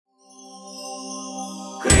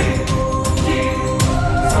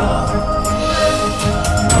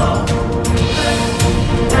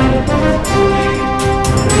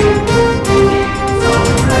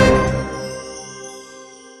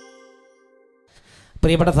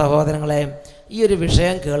പ്രിയപ്പെട്ട സഹോദരങ്ങളെ, ഈ ഒരു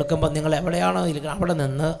വിഷയം കേൾക്കുമ്പോൾ നിങ്ങൾ എവിടെയാണോ ഇരിക്കുന്നത് അവിടെ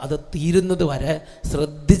നിന്ന് അത് തീരുന്നത് വരെ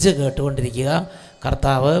ശ്രദ്ധിച്ച് കേട്ടുകൊണ്ടിരിക്കുക.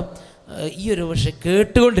 കർത്താവ് ഈ ഒരു വിഷയം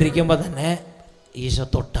കേട്ടുകൊണ്ടിരിക്കുമ്പോൾ തന്നെ ഈശോ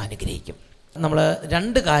തൊട്ട് അനുഗ്രഹിക്കും. നമ്മൾ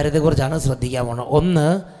രണ്ട് കാര്യത്തെക്കുറിച്ചാണ് ശ്രദ്ധിക്കാൻ പോകുന്നത്. ഒന്ന്,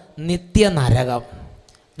 നിത്യ നരകം.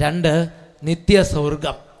 രണ്ട്, നിത്യ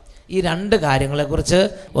സ്വർഗം. ഈ രണ്ട് കാര്യങ്ങളെക്കുറിച്ച്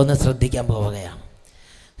ഒന്ന് ശ്രദ്ധിക്കാൻ പോവുകയാണ്.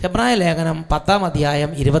 ഹെബ്രായ ലേഖനം 10-ാം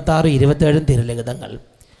അധ്യായം 26-27 തിരുലിഖിതങ്ങൾ.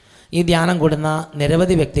 ഈ ധ്യാനം കൂടുന്ന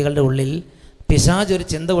നിരവധി വ്യക്തികളുടെ ഉള്ളിൽ പിശാച് ഒരു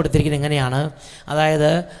ചിന്ത കൊടുത്തിരിക്കുന്നത് എങ്ങനെയാണ്,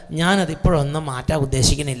 അതായത് ഞാനതിപ്പോഴൊന്നും മാറ്റാൻ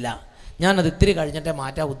ഉദ്ദേശിക്കുന്നില്ല, ഞാനത് ഇത്തിരി കഴിഞ്ഞിട്ടേ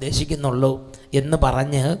മാറ്റാൻ ഉദ്ദേശിക്കുന്നുള്ളൂ എന്ന്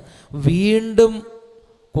പറഞ്ഞ് വീണ്ടും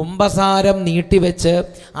കുമ്പസാരം നീട്ടിവെച്ച്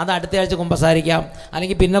അത് അടുത്ത ആഴ്ച കുമ്പസാരിക്കാം,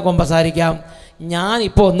 അല്ലെങ്കിൽ പിന്നെ കുമ്പസാരിക്കാം,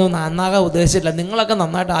 ഞാനിപ്പോൾ ഒന്നും നന്നാകാൻ ഉദ്ദേശിച്ചില്ല, നിങ്ങളൊക്കെ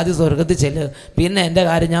നന്നായിട്ട് ആദ്യം സ്വർഗത്തിൽ ചെല്ല്, പിന്നെ എൻ്റെ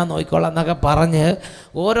കാര്യം ഞാൻ നോക്കിക്കോളാം എന്നൊക്കെ പറഞ്ഞ്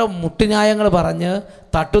ഓരോ മുട്ടുന്യായങ്ങൾ പറഞ്ഞ്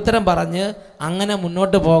തട്ടുത്തരം പറഞ്ഞ് അങ്ങനെ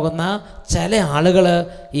മുന്നോട്ട് പോകുന്ന ചില ആളുകൾ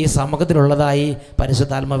ഈ സമൂഹത്തിലുള്ളതായി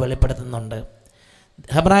പരിശുദ്ധാത്മ വെളിപ്പെടുത്തുന്നുണ്ട്.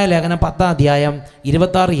 ഹെബ്രായ ലേഖനം 10-ാം അധ്യായം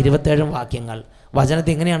 26-27 വാക്യങ്ങൾ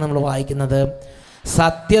വചനത്തിൽ ഇങ്ങനെയാണ് നമ്മൾ വായിക്കുന്നത്.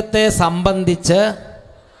 സത്യത്തെ സംബന്ധിച്ച്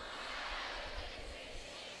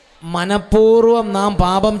മനഃപൂർവ്വം നാം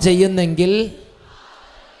പാപം ചെയ്യുന്നെങ്കിൽ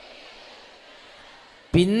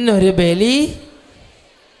പിന്നൊരു ബലി,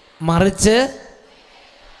 മറിച്ച്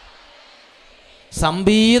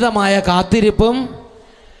സംഭീതമായ കാത്തിരിപ്പും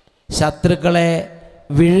ശത്രുക്കളെ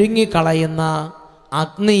വിഴുങ്ങിക്കളയുന്ന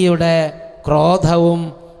അഗ്നിയുടെ ക്രോധവും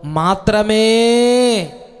മാത്രം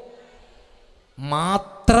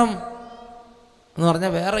എന്ന്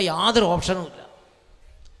പറഞ്ഞാൽ വേറെ യാതൊരു ഓപ്ഷനും ഇല്ല.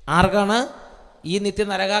 ആർക്കാണ് ഈ നിത്യ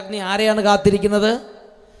നരകാഗ്നി? ആരെയാണ് കാത്തിരിക്കുന്നത്?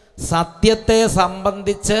 സത്യത്തെ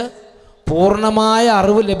സംബന്ധിച്ച് പൂർണ്ണമായ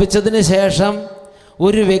അറിവ് ലഭിച്ചതിന് ശേഷം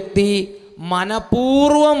ഒരു വ്യക്തി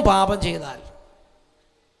മനഃപൂർവ്വം പാപം ചെയ്താൽ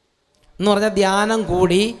എന്ന് പറഞ്ഞാൽ ധ്യാനം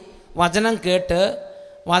കൂടി വചനം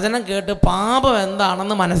കേട്ട് പാപം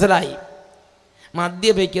എന്താണെന്ന് മനസ്സിലായി,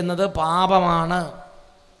 മദ്യപിക്കുന്നത് പാപമാണ്,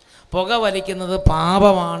 പുകവലിക്കുന്നത്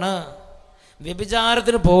പാപമാണ്,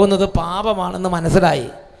 വ്യഭിചാരത്തിന് പോകുന്നത് പാപമാണെന്ന് മനസ്സിലായി,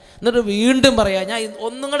 എന്നിട്ട് വീണ്ടും പറയാം ഞാൻ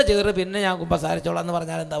ഒന്നും കൂടെ ചെയ്തിട്ട് പിന്നെ ഞാൻ കുമ്പസാരിച്ചോളാം എന്ന്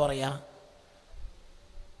പറഞ്ഞാൽ എന്താ പറയുക?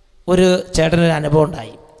 ഒരു ചേട്ടനൊരു അനുഭവം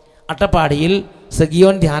ഉണ്ടായി. അട്ടപ്പാടിയിൽ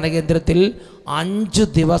സെഗിയോൻ ധ്യാന കേന്ദ്രത്തിൽ 5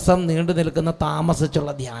 ദിവസം നീണ്ടു നിൽക്കുന്ന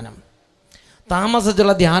താമസിച്ചുള്ള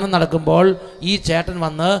ധ്യാനം നടക്കുമ്പോൾ ഈ ചേട്ടൻ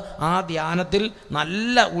വന്ന് ആ ധ്യാനത്തിൽ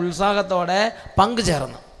നല്ല ഉത്സാഹത്തോടെ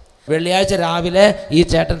പങ്കുചേർന്നു. വെള്ളിയാഴ്ച രാവിലെ ഈ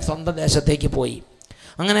ചേട്ടൻ സ്വന്തം ദേശത്തേക്ക് പോയി.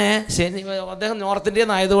 അങ്ങനെ അദ്ദേഹം നോർത്ത് ഇന്ത്യയിൽ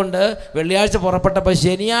നിന്നായതുകൊണ്ട് വെള്ളിയാഴ്ച പുറപ്പെട്ടപ്പോൾ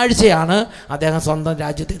ശനിയാഴ്ചയാണ് അദ്ദേഹം സ്വന്തം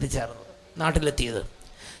രാജ്യത്ത് എത്തിച്ചേർന്നത്, നാട്ടിലെത്തിയത്.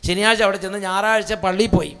 ശനിയാഴ്ച അവിടെ ചെന്ന് ഞായറാഴ്ച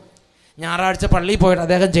പള്ളിയിൽ പോയി. ഞായറാഴ്ച പള്ളിയിൽ പോയിട്ട്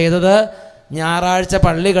അദ്ദേഹം ചെയ്തത്, ഞായറാഴ്ച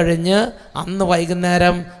പള്ളി കഴിഞ്ഞ് അന്ന്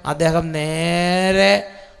വൈകുന്നേരം അദ്ദേഹം നേരെ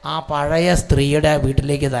ആ പഴയ സ്ത്രീയുടെ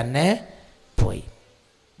വീട്ടിലേക്ക് തന്നെ പോയി.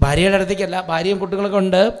 ഭാര്യയുടെ അടുത്തേക്കല്ല, ഭാര്യയും കുട്ടികളൊക്കെ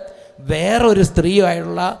ഉണ്ട്, വേറൊരു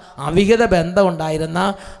സ്ത്രീയുമായിട്ടുള്ള അവിഹിത ബന്ധം ഉണ്ടായിരുന്ന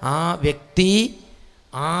ആ വ്യക്തി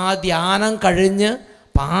ആ ധ്യാനം കഴിഞ്ഞ്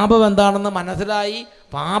പാപം എന്താണെന്ന് മനസ്സിലായി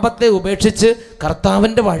പാപത്തെ ഉപേക്ഷിച്ച്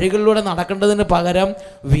കർത്താവിൻ്റെ വഴികളിലൂടെ നടക്കേണ്ടതിന് പകരം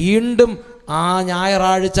വീണ്ടും ആ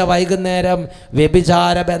ഞായറാഴ്ച വൈകുന്നേരം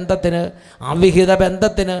വ്യഭിചാര ബന്ധത്തിന്, അവിഹിത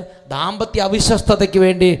ബന്ധത്തിന്, ദാമ്പത്യ അവിശ്വസ്തതയ്ക്ക്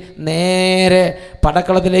വേണ്ടി നേരെ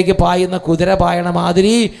പടക്കളത്തിലേക്ക് പായുന്ന കുതിര പായണ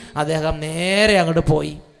മാതിരി അദ്ദേഹം നേരെ അങ്ങോട്ട്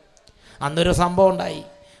പോയി. അന്നൊരു സംഭവം ഉണ്ടായി.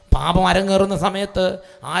 പാപം അരങ്ങേറുന്ന സമയത്ത്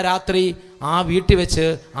ആ രാത്രി ആ വീട്ടിൽ വെച്ച്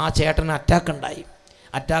ആ ചേട്ടന് അറ്റാക്ക് ഉണ്ടായി.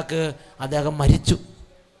 അദ്ദേഹം മരിച്ചു.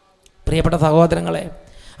 പ്രിയപ്പെട്ട സഹോദരങ്ങളെ,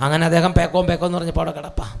 അങ്ങനെ അദ്ദേഹം പേക്കോന്ന് പറഞ്ഞപ്പോൾ അവിടെ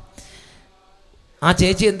കിടപ്പാ. ആ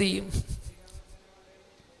ചേച്ചി എന്തു ചെയ്യും?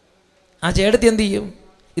 ആ ചേട്ടത്തി എന്തു ചെയ്യും?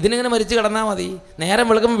 ഇതിനിങ്ങനെ മരിച്ചു കിടന്നാൽ മതി, നേരം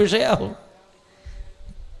വെളുക്കുമ്പോൾ വിഷയമാവും.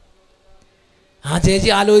 ആ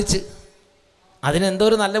ചേച്ചി ആലോചിച്ച് അതിനെന്തോ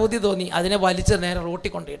ഒരു നല്ല ബുദ്ധി തോന്നി, അതിനെ വലിച്ച് നേരെ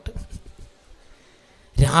റോട്ടിൽ കൊണ്ടിട്ട്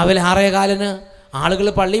രാവിലെ 6:15 ആളുകൾ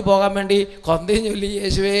പള്ളിയിൽ പോകാൻ വേണ്ടി കൊന്തയും ചൊല്ലി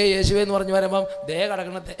യേശുവേ യേശുവേ എന്ന് പറഞ്ഞു വരുമ്പം ദേ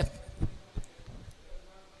കിടക്കണത്തെ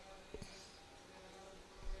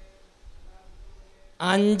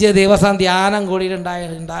 5 ദിവസം ധ്യാനം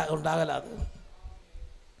കൂടിയിട്ടുണ്ടാകലത്.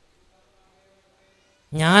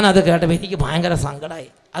 ഞാനത് കേട്ടപ്പോൾ എനിക്ക് ഭയങ്കര സങ്കടമായി.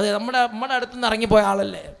 അത് നമ്മുടെ അടുത്ത് നിന്ന് ഇറങ്ങിപ്പോയ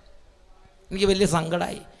ആളല്ലേ, എനിക്ക് വലിയ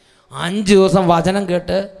സങ്കടമായി. 5 ദിവസം വചനം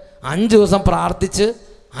കേട്ട്, 5 ദിവസം പ്രാർത്ഥിച്ച്,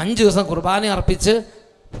 5 ദിവസം കുർബാന അർപ്പിച്ച്,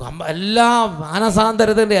 എല്ലാ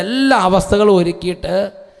മാനസാന്തരത്തിൻ്റെ എല്ലാ അവസ്ഥകളും ഒരുക്കിയിട്ട്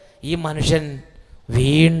ഈ മനുഷ്യൻ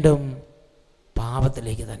വീണ്ടും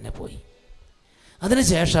പാപത്തിലേക്ക് തന്നെ പോയി.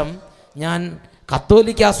 അതിനുശേഷം ഞാൻ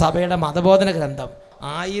കത്തോലിക്ക സഭയുടെ മതബോധന ഗ്രന്ഥം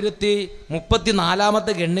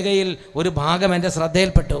 1034 ഖണ്ഡികയിൽ ഒരു ഭാഗം എൻ്റെ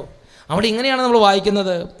ശ്രദ്ധയിൽപ്പെട്ടു. അവിടെ ഇങ്ങനെയാണ് നമ്മൾ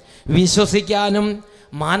വായിക്കുന്നത്: വിശ്വസിക്കാനും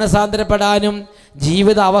മാനസാന്തരപ്പെടാനും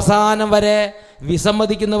ജീവിത അവസാനം വരെ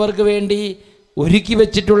വിസമ്മതിക്കുന്നവർക്ക് വേണ്ടി ഒരുക്കി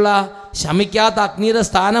വെച്ചിട്ടുള്ള ശമിക്കാത്ത അഗ്നിയുടെ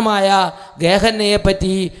സ്ഥാനമായ ഗേഹന്നയെ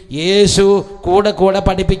പറ്റി യേശു കൂടെ കൂടെ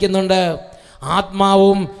പഠിപ്പിക്കുന്നുണ്ട്.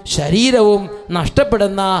 ആത്മാവും ശരീരവും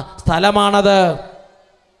നഷ്ടപ്പെടുന്ന സ്ഥലമാണത്.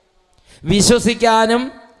 വിശ്വസിക്കാനും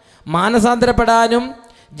മാനസാന്തരപ്പെടാനും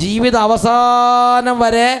ജീവിത അവസാനം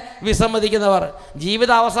വരെ വിസമ്മതിക്കുന്നവർ.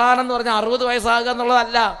 ജീവിത അവസാനം എന്ന് പറഞ്ഞാൽ 60 വയസ്സാകുക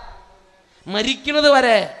എന്നുള്ളതല്ല, മരിക്കുന്നത്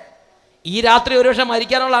വരെ. ഈ രാത്രി ഒരുപക്ഷെ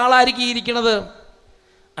മരിക്കാനുള്ള ആളായിരിക്കും ഇരിക്കുന്നത്,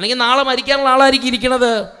 അല്ലെങ്കിൽ നാളെ മരിക്കാനുള്ള ആളായിരിക്കും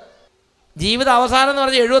ഇരിക്കുന്നത്. ജീവിത അവസാനം എന്ന്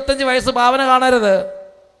പറഞ്ഞാൽ 75 വയസ്സ് ഭാവന കാണരുത്,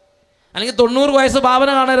 അല്ലെങ്കിൽ 90 വയസ്സ് ഭാവന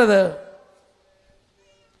കാണരുത്.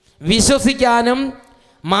 വിശ്വസിക്കാനും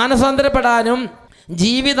മാനസാന്തരപ്പെടാനും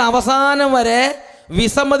ജീവിത അവസാനം വരെ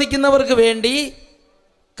വിസമ്മതിക്കുന്നവർക്ക് വേണ്ടി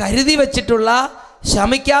കരുതി വച്ചിട്ടുള്ള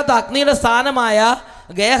ശമിക്കാത്ത അഗ്നിയുടെ സ്ഥാനമായ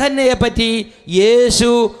ഗേഹന്നയെ പറ്റി യേശു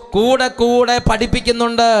കൂടെ കൂടെ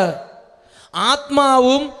പഠിപ്പിക്കുന്നുണ്ട്.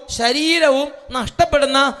 ആത്മാവും ശരീരവും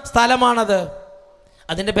നഷ്ടപ്പെടുന്ന സ്ഥലമാണത്.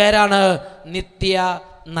 അതിൻ്റെ പേരാണ് നിത്യ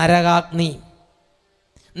നരകാഗ്നി,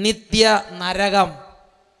 നിത്യ നരകം.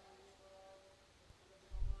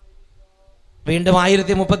 വീണ്ടും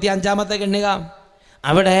 1035 ഖണ്ഡിക,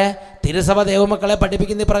 അവിടെ തിരുസഭ ദൈവമക്കളെ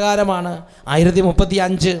പഠിപ്പിക്കുന്ന പ്രകാരമാണ്.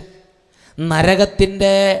 1035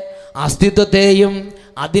 നരകത്തിൻ്റെ അസ്തിത്വത്തെയും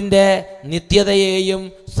അതിൻ്റെ നിത്യതയെയും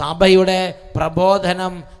സഭയുടെ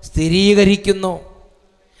പ്രബോധനം സ്ഥിരീകരിക്കുന്നു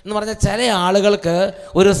എന്ന് പറഞ്ഞാൽ, ചില ആളുകൾക്ക്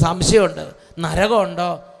ഒരു സംശയമുണ്ട്. നരകമുണ്ടോ?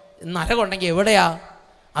 നരകം ഉണ്ടെങ്കിൽ എവിടെയാ?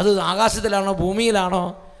 അത് ആകാശത്തിലാണോ ഭൂമിയിലാണോ?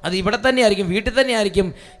 അത് ഇവിടെ തന്നെയായിരിക്കും, വീട്ടിൽ തന്നെയായിരിക്കും,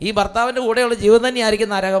 ഈ ഭർത്താവിൻ്റെ കൂടെയുള്ള ജീവിതം തന്നെയായിരിക്കും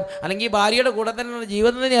നരകം, അല്ലെങ്കിൽ ഈ ഭാര്യയുടെ കൂടെ തന്നെയുള്ള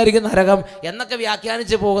ജീവിതം തന്നെയായിരിക്കും നരകം എന്നൊക്കെ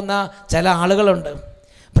വ്യാഖ്യാനിച്ച് പോകുന്ന ചില ആളുകളുണ്ട്.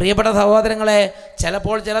 പ്രിയപ്പെട്ട സഹോദരങ്ങളെ,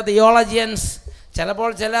 ചിലപ്പോൾ ചില തിയോളജിയൻസ്, ചിലപ്പോൾ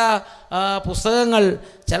ചില പുസ്തകങ്ങൾ,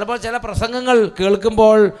 ചിലപ്പോൾ ചില പ്രസംഗങ്ങൾ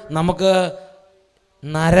കേൾക്കുമ്പോൾ നമുക്ക്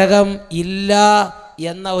നരകം ഇല്ല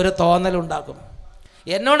എന്ന ഒരു തോന്നലുണ്ടാക്കും.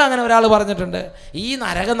 എന്നോട് അങ്ങനെ ഒരാൾ പറഞ്ഞിട്ടുണ്ട്, ഈ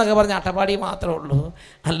നരകം എന്നൊക്കെ പറഞ്ഞ അട്ടപ്പാടി മാത്രമേ ഉള്ളൂ,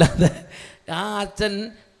 അല്ലാതെ ആ അച്ഛൻ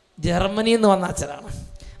ജർമ്മനിയിൽ നിന്ന് വന്ന അച്ഛനാണ്.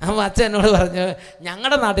 അപ്പോൾ അച്ഛൻ എന്നോട് പറഞ്ഞു,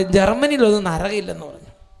 ഞങ്ങളുടെ നാട്ടിൽ ജർമ്മനിയിലൊന്നും നരകമില്ലെന്ന്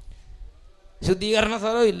പറഞ്ഞു. ശുദ്ധീകരണ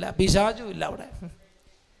സ്ഥലവും ഇല്ല, പിശാചും ഇല്ല അവിടെ,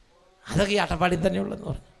 അതൊക്കെ ഈ അട്ടപ്പാടി തന്നെയുള്ളെന്ന്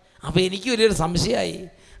പറഞ്ഞു. അപ്പോൾ എനിക്ക് വലിയൊരു സംശയമായി.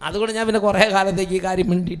 അതുകൊണ്ട് ഞാൻ പിന്നെ കുറേ കാലത്തേക്ക് ഈ കാര്യം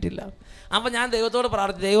മിണ്ടിയിട്ടില്ല. അപ്പോൾ ഞാൻ ദൈവത്തോട്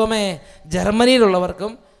പ്രാർത്ഥിച്ചു, ദൈവമേ,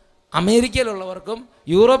 ജർമ്മനിയിലുള്ളവർക്കും അമേരിക്കയിലുള്ളവർക്കും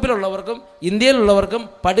യൂറോപ്പിലുള്ളവർക്കും ഇന്ത്യയിലുള്ളവർക്കും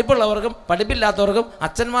പഠിപ്പുള്ളവർക്കും പഠിപ്പില്ലാത്തവർക്കും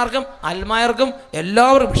അച്ഛന്മാർക്കും അൽമായർക്കും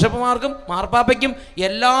എല്ലാവർക്കും ബിഷപ്പുമാർക്കും മാർപ്പാപ്പയ്ക്കും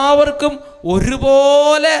എല്ലാവർക്കും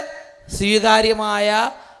ഒരുപോലെ സ്വീകാര്യമായ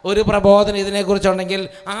ഒരു പ്രബോധനം ഇതിനെക്കുറിച്ചുണ്ടെങ്കിൽ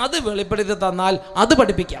അത് വെളിപ്പെടുത്തി തന്നാൽ അത്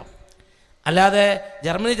പഠിപ്പിക്കാം. അല്ലാതെ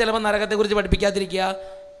ജർമ്മനി ചിലപ്പോൾ നരകത്തെക്കുറിച്ച് പഠിപ്പിക്കാതിരിക്കുക,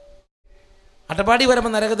 അട്ടപ്പാടി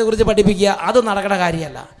വരുമ്പോൾ നരകത്തെക്കുറിച്ച് പഠിപ്പിക്കുക, അത് നടക്കുന്ന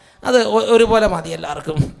കാര്യമല്ല. അത് ഒരുപോലെ മതി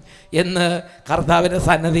എല്ലാവർക്കും എന്ന് കർത്താവിൻ്റെ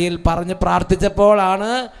സന്നദ്ധിയിൽ പറഞ്ഞ് പ്രാർത്ഥിച്ചപ്പോഴാണ്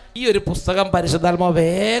ഈ ഒരു പുസ്തകം പരിശുദ്ധാത്മാവ്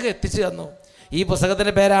വേഗം എത്തിച്ചു തന്നു. ഈ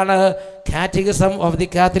പുസ്തകത്തിൻ്റെ പേരാണ് catechism of the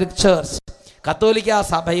Catholic church, കത്തോലിക്ക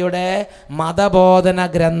സഭയുടെ മതബോധന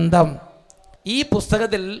ഗ്രന്ഥം. ഈ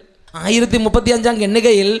പുസ്തകത്തിൽ 1035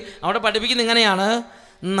 ഖണ്ഡികയിൽ അവിടെ പഠിപ്പിക്കുന്നത് ഇങ്ങനെയാണ്: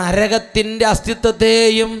 നരകത്തിൻ്റെ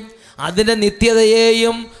അസ്തിത്വത്തെയും അതിൻ്റെ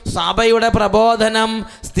നിത്യതയെയും സഭയുടെ പ്രബോധനം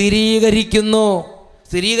സ്ഥിരീകരിക്കുന്നു.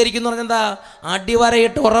 സ്ഥിരീകരിക്കുന്നു പറഞ്ഞാൽ എന്താ?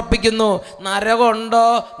 അടിവരയിട്ട് ഉറപ്പിക്കുന്നു. നരകമുണ്ടോ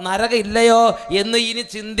നരകം ഇല്ലയോ എന്ന് ഇനി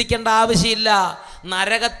ചിന്തിക്കേണ്ട ആവശ്യമില്ല.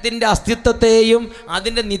 നരകത്തിൻ്റെ അസ്തിത്വത്തെയും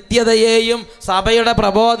അതിൻ്റെ നിത്യതയെയും സഭയുടെ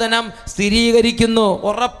പ്രബോധനം സ്ഥിരീകരിക്കുന്നു,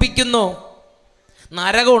 ഉറപ്പിക്കുന്നു.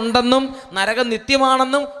 നരകം ഉണ്ടെന്നും നരകം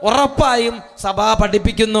നിത്യമാണെന്നും ഉറപ്പായും സഭ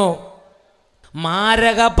പഠിപ്പിക്കുന്നു.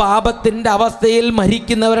 മാരക പാപത്തിൻ്റെ അവസ്ഥയിൽ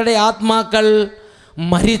മരിക്കുന്നവരുടെ ആത്മാക്കൾ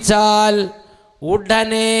മരിച്ചാൽ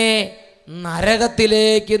ഉടനെ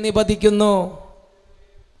നരകത്തിലേക്ക് നിപതിക്കുന്നു.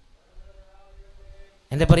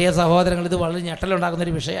 എൻ്റെ പ്രിയ സഹോദരങ്ങൾ, ഇത് വളരെ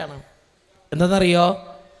ഞെട്ടലുണ്ടാക്കുന്നൊരു വിഷയമാണ്. എന്തെന്നറിയോ?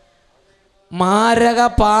 മാരക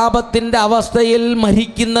പാപത്തിൻ്റെ അവസ്ഥയിൽ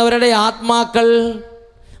മരിക്കുന്നവരുടെ ആത്മാക്കൾ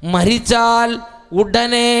മരിച്ചാൽ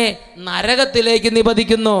ഉടനെ നരകത്തിലേക്ക്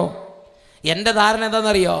നിപതിക്കുന്നു. എൻ്റെ ധാരണ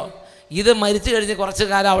എന്താണെന്നറിയോ? ഇത് മരിച്ചു കഴിഞ്ഞ് കുറച്ച്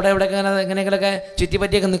കാലം അവിടെ ഇവിടെയൊക്കെ എങ്ങനെയെങ്കിലൊക്കെ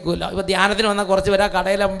ചുറ്റിപ്പറ്റിയൊക്കെ നിൽക്കുമല്ലോ. ഇപ്പോൾ ധ്യാനത്തിന് വന്നാൽ കുറച്ച് പേര് ആ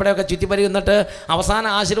കടയിലമ്പടെയൊക്കെ ചുറ്റിപ്പറ്റി നിന്നിട്ട് അവസാന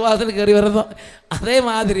ആശീർവാദത്തിന് കയറി വരുന്നു.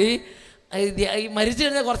 അതേമാതിരി ഈ മരിച്ചു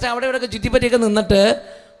കഴിഞ്ഞാൽ കുറച്ച് അവിടെ ഇവിടെയൊക്കെ ചുറ്റിപ്പറ്റിയൊക്കെ നിന്നിട്ട്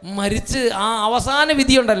മരിച്ച് ആ അവസാന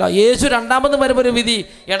വിധിയുണ്ടല്ലോ, യേശു രണ്ടാമത് വരുമ്പോൾ ഒരു വിധി,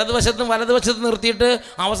 ഇടതുവശത്തും വലതുവശത്തും നിർത്തിയിട്ട്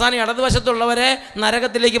അവസാനം ഇടതുവശത്തുള്ളവരെ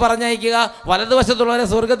നരകത്തിലേക്ക് പറഞ്ഞയക്കുക, വലതുവശത്തുള്ളവരെ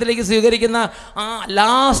സ്വർഗത്തിലേക്ക് സ്വീകരിക്കുന്ന ആ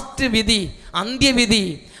ലാസ്റ്റ് വിധി, അന്ത്യവിധി.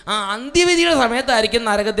 ആ അന്ത്യവിധിയുടെ സമയത്തായിരിക്കും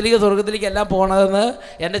നരകത്തിലേക്ക് സ്വർഗത്തിലേക്ക് എല്ലാം പോണതെന്ന്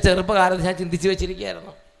എൻ്റെ ചെറുപ്പകാലത്ത് ഞാൻ ചിന്തിച്ച്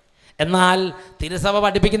വെച്ചിരിക്കുകയായിരുന്നു. എന്നാൽ തിരുസഭ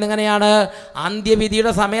പഠിപ്പിക്കുന്ന എങ്ങനെയാണ്?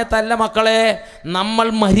 അന്ത്യവിധിയുടെ സമയത്തല്ല മക്കളെ, നമ്മൾ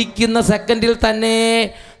മരിക്കുന്ന സെക്കൻഡിൽ തന്നെ,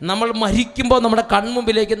 നമ്മൾ മരിക്കുമ്പോൾ നമ്മുടെ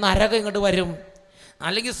കൺമുമ്പിലേക്ക് നരകം ഇങ്ങോട്ട് വരും.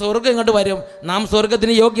 അല്ലെങ്കിൽ സ്വർഗം ഇങ്ങോട്ട് വരും. നാം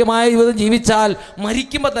സ്വർഗത്തിന് യോഗ്യമായ ജീവിതം ജീവിച്ചാൽ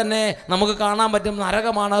മരിക്കുമ്പോൾ തന്നെ നമുക്ക് കാണാൻ പറ്റും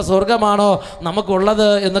നരകമാണോ സ്വർഗമാണോ നമുക്കുള്ളത്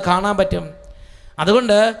എന്ന് കാണാൻ പറ്റും.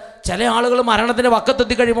 അതുകൊണ്ട് ചില ആളുകൾ മരണത്തിൻ്റെ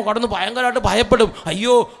വക്കത്തെത്തി കഴിയുമ്പോൾ കടന്ന് ഭയങ്കരമായിട്ട് ഭയപ്പെടും.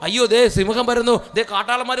 അയ്യോ അയ്യോ, ദേ സിംഹം വരുന്നു, ദേ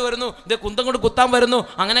കാട്ടാളന്മാർ വരുന്നു, ദേ കുന്തം കൊണ്ട് കുത്താൻ വരുന്നു.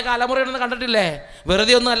 അങ്ങനെ കാലമുറയൊന്നും കണ്ടിട്ടില്ലേ?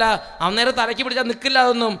 വെറുതെ ഒന്നുമല്ല, അന്നേരം തലയ്ക്ക് പിടിച്ചാൽ നിൽക്കില്ല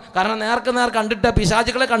അതൊന്നും. കാരണം നേർക്ക് നേർ കണ്ടിട്ട്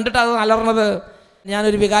പിശാചുക്കളെ കണ്ടിട്ടാണ് അലർന്നത്.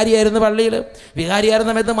 ഞാനൊരു വികാരിയായിരുന്നു പള്ളിയിൽ.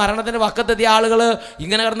 വികാരിയായിരുന്ന സമയത്ത് മരണത്തിൻ്റെ വക്കത്തെത്തിയ ആളുകൾ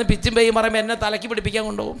ഇങ്ങനെ കിടന്ന് പിച്ചും പെയ്യും പറയുമ്പോൾ എന്നെ തലയ്ക്ക് പിടിപ്പിക്കാൻ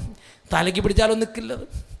കൊണ്ടുപോകും. തലയ്ക്ക് പിടിച്ചാലും നിൽക്കില്ലത്.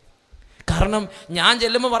 കാരണം ഞാൻ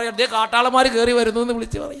ചെല്ലുമ്പോൾ പറയാം, ദേ കാട്ടാളന്മാർ കയറി വരുന്നു എന്ന്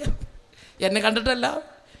വിളിച്ച് പറയാം. എന്നെ കണ്ടിട്ടല്ല,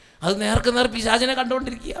 അത് നേർക്ക് നേർ പിശാചിനെ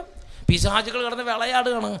കണ്ടുകൊണ്ടിരിക്കുക. പിശാചുകൾ കിടന്ന്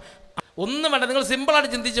വിളയാടുകയാണ്. ഒന്നും വേണ്ട, നിങ്ങൾ സിമ്പിളായിട്ട്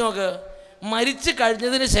ചിന്തിച്ച് നോക്ക്. മരിച്ചു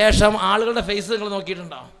കഴിഞ്ഞതിന് ശേഷം ആളുകളുടെ ഫേസ് നിങ്ങൾ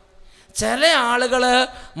നോക്കിയിട്ടുണ്ടോ? ചില ആളുകൾ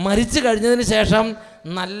മരിച്ചു കഴിഞ്ഞതിന് ശേഷം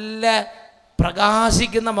നല്ല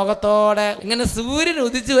പ്രകാശിക്കുന്ന മുഖത്തോടെ ഇങ്ങനെ സൂര്യൻ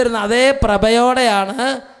ഉദിച്ചു വരുന്ന അതേ പ്രഭയോടെയാണ്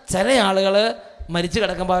ചില ആളുകൾ മരിച്ചു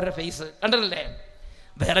കിടക്കുമ്പോൾ അവരുടെ ഫേസ് കണ്ടിട്ടില്ലേ?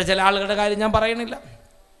 വേറെ ചില ആളുകളുടെ കാര്യം ഞാൻ പറയണില്ല.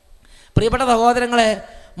 പ്രിയപ്പെട്ട സഹോദരങ്ങളെ,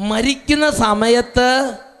 മരിക്കുന്ന സമയത്ത്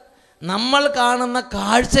നമ്മൾ കാണുന്ന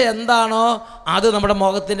കാഴ്ച എന്താണോ അത് നമ്മുടെ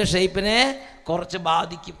മുഖത്തിൻ്റെ ഷേപ്പിനെ കുറച്ച്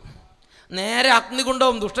ബാധിക്കും. നേരെ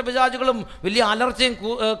അഗ്നികുണ്ടവും ദുഷ്ടപിശാചുകളും വലിയ അലർച്ചയും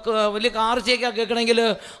വലിയ കാർച്ചയൊക്കെ കേൾക്കണമെങ്കിൽ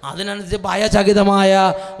അതിനനുസരിച്ച് ഭയചകിതമായ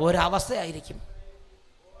ഒരവസ്ഥയായിരിക്കും.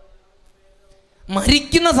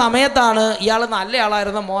 മരിക്കുന്ന സമയത്താണ് ഇയാൾ നല്ല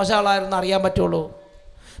ആളായിരുന്നോ മോശം ആളായിരുന്നോ അറിയാൻ പറ്റുള്ളൂ.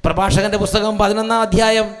 പ്രഭാഷകൻ്റെ പുസ്തകം 11-ാം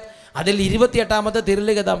അധ്യായം അതിൽ 28-ാമത്തെ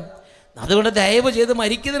തിരുലിഖിതം. അതുകൊണ്ട് ദയവ് ചെയ്ത്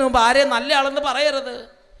മരിക്കുന്നതിന് മുമ്പ് ആരെയും നല്ല ആളെന്ന് പറയരുത്.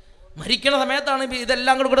 മരിക്കുന്ന സമയത്താണ്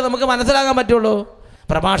ഇതെല്ലാം കൂടെ നമുക്ക് മനസ്സിലാക്കാൻ പറ്റുള്ളൂ.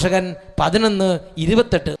 പ്രഭാഷകൻ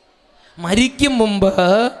 11:28. മരിക്കും മുമ്പ്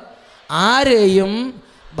ആരെയും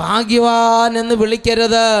ഭാഗ്യവാൻ എന്ന്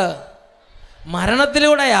വിളിക്കരുത്.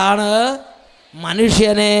 മരണത്തിലൂടെയാണ്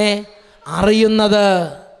മനുഷ്യനെ അറിയുന്നത്.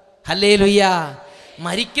 ഹല്ലേലൂയ.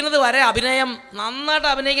 മരിക്കുന്നത് വരെ അഭിനയം നന്നായിട്ട്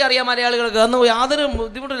അഭിനയിക്കാൻ അറിയാം മലയാളികൾക്ക്. അന്ന് യാതൊരു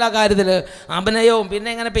ബുദ്ധിമുട്ടില്ല ആ കാര്യത്തിൽ. അഭിനയവും പിന്നെ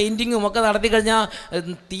ഇങ്ങനെ പെയിൻറ്റിങ്ങും ഒക്കെ നടത്തി കഴിഞ്ഞാൽ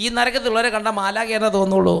തീ നരക്കത്തുള്ളവരെ കണ്ട മാലാഖേനെ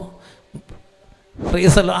തോന്നുള്ളൂ.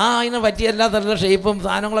 ഫ്രീസല്ലോ അതിനെ പറ്റിയ എല്ലാ തരത്തിലുള്ള ഷേപ്പും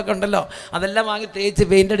സാധനങ്ങളൊക്കെ ഉണ്ടല്ലോ, അതെല്ലാം വാങ്ങി തേച്ച്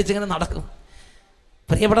പെയിൻ്റ് അടിച്ച് ഇങ്ങനെ നടക്കും.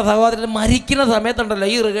 പ്രിയപ്പെട്ട സഹോദരൻ, മരിക്കുന്ന സമയത്തുണ്ടല്ലോ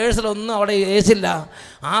ഈ റിഹേഴ്സലൊന്നും അവിടെ ഏശില്ല.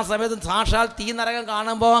 ആ സമയത്ത് സാക്ഷാൽ തീ നരകം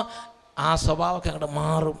കാണുമ്പോൾ ആ സ്വഭാവമൊക്കെ അങ്ങോട്ട്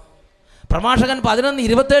മാറും. പ്രഭാഷകൻ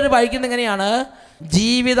 11:27 വായിക്കുന്നത് എങ്ങനെയാണ്?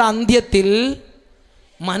 ജീവിത അന്ത്യത്തിൽ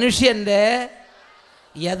മനുഷ്യൻ്റെ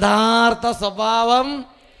യഥാർത്ഥ സ്വഭാവം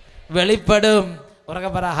വെളിപ്പെടും.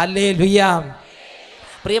 ഉറക്കെ പറ ഹല്ലേലൂയ.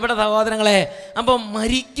 പ്രിയപ്പെട്ട സഹോദരങ്ങളെ, അപ്പം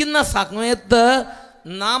മരിക്കുന്ന സമയത്ത്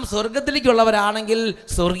നാം സ്വർഗത്തിലേക്കുള്ളവരാണെങ്കിൽ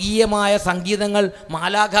സ്വർഗീയമായ സംഗീതങ്ങൾ,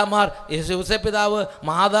 മാലാഖമാർ, യേശുപിതാവ്,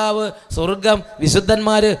 മാതാവ്, സ്വർഗം,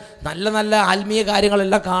 വിശുദ്ധന്മാർ, നല്ല നല്ല ആത്മീയ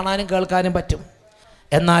കാര്യങ്ങളെല്ലാം കാണാനും കേൾക്കാനും പറ്റും.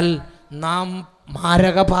 എന്നാൽ നാം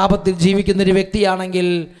മാരക പാപത്തിൽ ജീവിക്കുന്നൊരു വ്യക്തിയാണെങ്കിൽ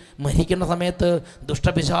മരിക്കുന്ന സമയത്ത്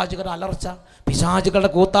ദുഷ്ടപിശാചുകളുടെ അലർച്ച, പിശാചുകളുടെ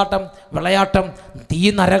കൂത്താട്ടം, വിളയാട്ടം, തീ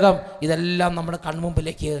നരകം ഇതെല്ലാം നമ്മുടെ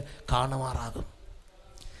കൺമുമ്പിലേക്ക് കാണുമാറാകും.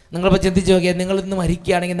 നിങ്ങളിപ്പോൾ ചിന്തിച്ച് നോക്കിയാൽ, നിങ്ങളിന്ന്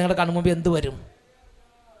മരിക്കുകയാണെങ്കിൽ നിങ്ങളുടെ കൺമുമ്പിൽ എന്ത് വരും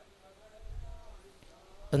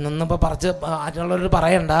എന്നൊന്നിപ്പോൾ മറ്റുള്ളവരോട്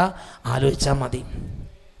പറയണ്ട, ആലോചിച്ചാൽ മതി.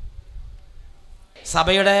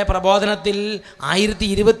 സഭയുടെ പ്രബോധനത്തിൽ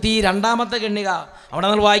 1022-ാമത്തെ ഖണ്ഡിക അവിടെ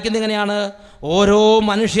നമ്മൾ വായിക്കുന്നത് ഇങ്ങനെയാണ്: ഓരോ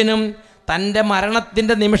മനുഷ്യനും തൻ്റെ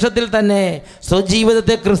മരണത്തിൻ്റെ നിമിഷത്തിൽ തന്നെ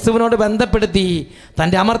സ്വജീവിതത്തെ ക്രിസ്തുവിനോട് ബന്ധപ്പെടുത്തി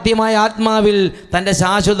തൻ്റെ അമർത്യമായ ആത്മാവിൽ തൻ്റെ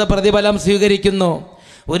ശാശ്വത പ്രതിഫലം സ്വീകരിക്കുന്നു.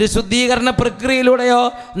 ഒരു ശുദ്ധീകരണ പ്രക്രിയയിലൂടെയോ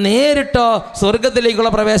നേരിട്ടോ സ്വർഗത്തിലേക്കുള്ള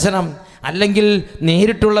പ്രവേശനം, അല്ലെങ്കിൽ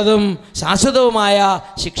നേരിട്ടുള്ളതും ശാശ്വതവുമായ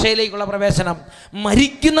ശിക്ഷയിലേക്കുള്ള പ്രവേശനം.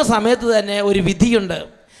 മരിക്കുന്ന സമയത്ത് തന്നെ ഒരു വിധിയുണ്ട്.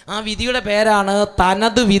 ആ വിധിയുടെ പേരാണ്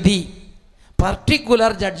തനത് വിധി,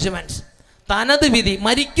 പർട്ടിക്കുലർ ജഡ്ജ്മെൻറ്റ്സ്. തനത് വിധി.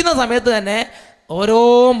 മരിക്കുന്ന സമയത്ത് തന്നെ ഓരോ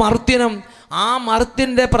മർത്യനും ആ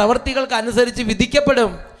മർത്യൻ്റെ പ്രവൃത്തികൾക്കനുസരിച്ച്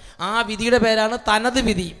വിധിക്കപ്പെടും. ആ വിധിയുടെ പേരാണ് തനത്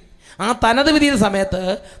വിധി. ആ തനത് വിധിയുടെ സമയത്ത്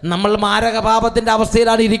നമ്മൾ മാരകപാപത്തിൻ്റെ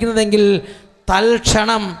അവസ്ഥയിലാണ് ഇരിക്കുന്നതെങ്കിൽ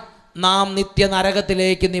തൽക്ഷണം നാം നിത്യ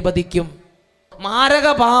നരകത്തിലേക്ക് നിബദിക്കും.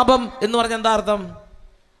 മാരകപാപം എന്ന് പറഞ്ഞാൽ എന്താ അർത്ഥം?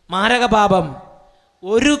 മാരകപാപം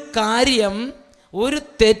ഒരു കാര്യം, ഒരു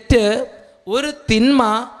തെറ്റ്, ഒരു തിന്മ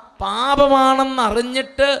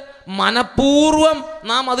പാപമാണെന്നറിഞ്ഞിട്ട് മനഃപൂർവ്വം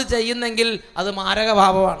നാം അത് ചെയ്യുന്നെങ്കിൽ അത്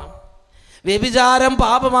മാരകപാപമാണ്. വ്യഭിചാരം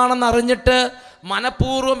പാപമാണെന്നറിഞ്ഞിട്ട്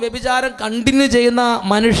മനഃപൂർവ്വം വ്യഭിചാരം കണ്ടിന്യൂ ചെയ്യുന്ന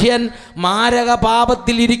മനുഷ്യൻ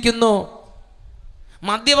മാരകപാപത്തിലിരിക്കുന്നു.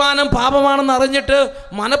 മദ്യപാനം പാപമാണെന്ന് അറിഞ്ഞിട്ട്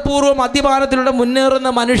മനഃപൂർവ്വം മദ്യപാനത്തിലൂടെ മുന്നേറുന്ന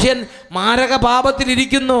മനുഷ്യൻ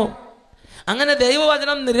മാരകപാപത്തിലിരിക്കുന്നു. അങ്ങനെ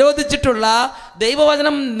ദൈവവചനം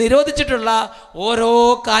നിരോധിച്ചിട്ടുള്ള ഓരോ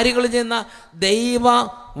കാര്യങ്ങളും ചെയ്യുന്ന ദൈവ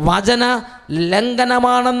വചന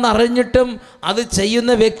ലംഘനമാണെന്നറിഞ്ഞിട്ടും അത്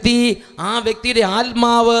ചെയ്യുന്ന വ്യക്തി, ആ വ്യക്തിയുടെ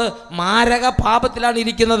ആത്മാവ് മാരക പാപത്തിലാണ്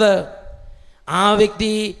ഇരിക്കുന്നത്. ആ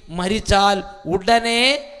വ്യക്തി മരിച്ചാൽ ഉടനെ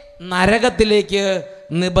നരകത്തിലേക്ക്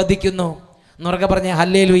നിബന്ധിക്കുന്നു. എന്നുറക്കെ പറഞ്ഞേ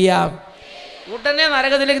ഹല്ലേലൂയ. ഉടനെ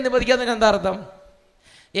നരകത്തിലേക്ക് നിബന്ധിക്കുക എന്താ അർത്ഥം?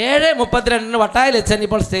 7:32 വട്ടായിലച്ചൻ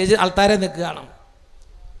ഇപ്പോൾ സ്റ്റേജ് ആൾത്താരെ നിൽക്കുകയാണ്.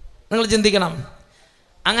 നിങ്ങൾ ചിന്തിക്കണം,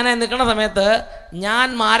 അങ്ങനെ നിൽക്കുന്ന സമയത്ത് ഞാൻ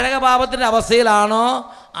മാരകപാപത്തിൻ്റെ അവസ്ഥയിലാണോ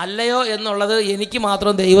അല്ലയോ എന്നുള്ളത് എനിക്ക്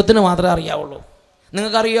മാത്രം, ദൈവത്തിന് മാത്രമേ അറിയാവുള്ളൂ.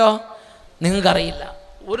 നിങ്ങൾക്കറിയോ? നിങ്ങൾക്കറിയില്ല.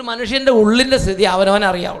 ഒരു മനുഷ്യൻ്റെ ഉള്ളിൻ്റെ സ്ഥിതി അവനവനെ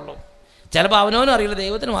അറിയാവുള്ളൂ. ചിലപ്പോൾ അവനവനും അറിയില്ല,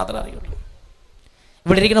 ദൈവത്തിന് മാത്രമേ അറിയുള്ളൂ.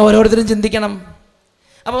 ഇവിടെ ഇരിക്കുന്ന ഓരോരുത്തരും ചിന്തിക്കണം.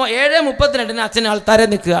 അപ്പോൾ 7:32 അച്ഛൻ ആൾത്താരെ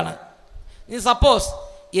നിൽക്കുകയാണ്. ഇനി സപ്പോസ്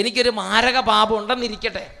എനിക്കൊരു മാരക പാപം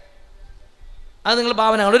ഉണ്ടെന്നിരിക്കട്ടെ, അത് നിങ്ങൾ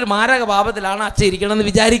ഭാവന, ഒരു മാരക പാപത്തിലാണ് അച്ഛൻ ഇരിക്കണമെന്ന്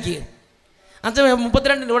വിചാരിക്കുക. അച്ഛൻ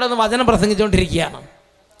 32 ഇവിടെ ഒന്ന് വചനം പ്രസംഗിച്ചുകൊണ്ടിരിക്കുകയാണ്.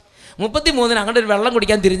 33 അങ്ങോട്ട് ഒരു വെള്ളം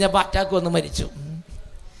കുടിക്കാൻ തിരിഞ്ഞപ്പോൾ അറ്റാക്ക് വന്ന് മരിച്ചു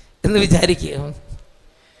എന്ന് വിചാരിക്കുക.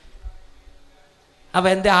 അപ്പോൾ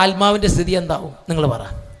എൻ്റെ ആത്മാവിൻ്റെ സ്ഥിതി എന്താവും? നിങ്ങൾ പറ.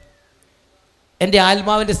 എൻ്റെ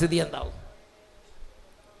ആത്മാവിൻ്റെ സ്ഥിതി എന്താവും?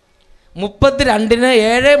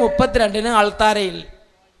 7:32 അൾത്താരയിൽ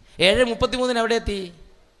 7:33 എവിടെ എത്തി?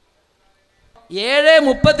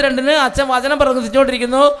 7:32 അച്ഛൻ വചനം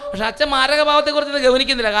പ്രവർത്തിച്ചുകൊണ്ടിരിക്കുന്നു. പക്ഷെ അച്ഛൻ മാരകഭാവത്തെക്കുറിച്ച്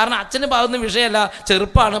ഗവനിക്കുന്നില്ല. കാരണം അച്ഛന് ഭാഗത്തുനിന്ന് വിഷയമല്ല,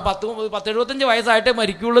 ചെറുപ്പമാണ്, 10-75 വയസ്സായിട്ടേ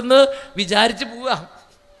മരിക്കുള്ളൂ എന്ന് വിചാരിച്ച് പോവുക.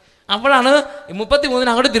 അപ്പോഴാണ് 33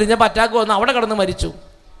 അങ്ങോട്ട് തിരിഞ്ഞപ്പോൾ അറ്റാക്ക് വന്ന് അവിടെ കിടന്ന് മരിച്ചു.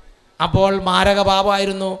 അപ്പോൾ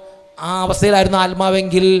മാരകഭാവമായിരുന്നു, ആ അവസ്ഥയിലായിരുന്നു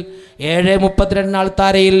ആത്മാവെങ്കിൽ 7:32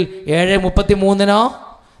 ആൾത്താരയിൽ 7:33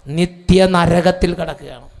 നിത്യ നരകത്തിൽ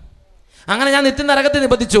കിടക്കുകയാണ്. അങ്ങനെ ഞാൻ നിത്യ നരകത്തിൽ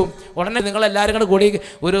നിബന്ധിച്ചു. ഉടനെ നിങ്ങളെല്ലാവരും കൂടി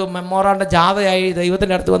ഒരു മെമ്മോറാണ്ട ജാഥയായി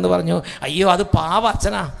ദൈവത്തിൻ്റെ അടുത്ത് വന്ന് പറഞ്ഞു, അയ്യോ അത് പാവ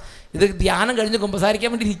അച്ഛനാ, ഇത് ധ്യാനം കഴിഞ്ഞ് കുമ്പസാരിക്കാൻ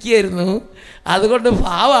വേണ്ടി ഇരിക്കുകയായിരുന്നു, അതുകൊണ്ട്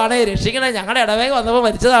പാവാണേ, രക്ഷിക്കണേ, ഞങ്ങളുടെ ഇടവേഗം വന്നപ്പോൾ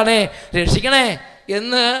മരിച്ചതാണേ, രക്ഷിക്കണേ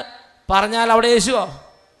എന്ന് പറഞ്ഞാൽ അവിടെ യേശുവോ?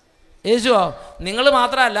 നിങ്ങൾ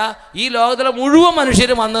മാത്രമല്ല, ഈ ലോകത്തിലെ മുഴുവൻ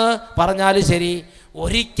മനുഷ്യരും വന്ന് പറഞ്ഞാലും ശരി,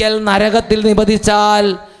 ഒരിക്കൽ നരകത്തിൽ നിബന്ധിച്ചാൽ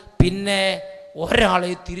പിന്നെ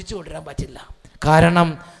ഒരാളെ തിരിച്ചു കൊണ്ടുവരാൻ പറ്റില്ല. കാരണം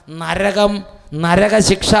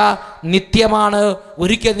നരകശിക്ഷ നിത്യമാണ്.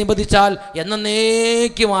 ഒരിക്കൽ നിബന്ധിച്ചാൽ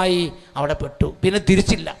എന്നേക്കുമായി അവിടെ പെട്ടു, പിന്നെ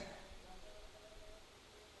തിരിച്ചില്ല.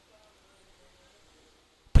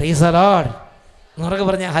 Price the lord. എന്നൊക്കെ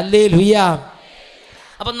പറഞ്ഞ ഹല്ലേലൂയ.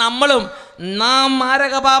 അപ്പം നാം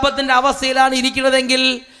മാരകപാപത്തിൻ്റെ അവസ്ഥയിലാണ് ഇരിക്കുന്നതെങ്കിൽ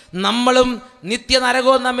നമ്മളും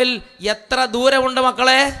നിത്യനരകവും തമ്മിൽ എത്ര ദൂരമുണ്ട്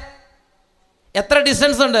മക്കളെ? എത്ര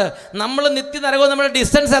ഡിസ്റ്റൻസ് ഉണ്ട്? നമ്മൾ നിത്യനരകവും തമ്മിലുള്ള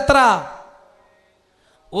ഡിസ്റ്റൻസ് എത്ര?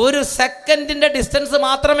 1 സെക്കൻഡിൻ്റെ ഡിസ്റ്റൻസ്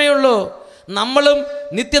മാത്രമേ ഉള്ളൂ. നമ്മളും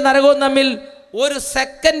നിത്യനരകവും തമ്മിൽ 1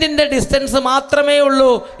 സെക്കൻഡിൻ്റെ ഡിസ്റ്റൻസ് മാത്രമേ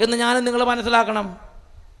ഉള്ളൂ എന്ന് ഞാനും നിങ്ങൾ മനസ്സിലാക്കണം.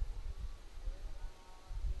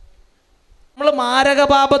 നമ്മൾ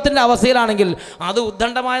മാരകപാപത്തിൻ്റെ അവസ്ഥയിലാണെങ്കിൽ, അത്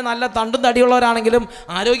ഉദ്ദണ്ഡമായ നല്ല തണ്ടും തടിയുള്ളവരാണെങ്കിലും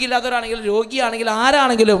ആരോഗ്യമില്ലാത്തവരാണെങ്കിലും രോഗിയാണെങ്കിലും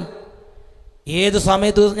ആരാണെങ്കിലും ഏത്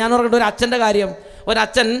സമയത്ത്, ഞാൻ ഓർക്കട്ടെ ഒരു അച്ഛൻ്റെ കാര്യം.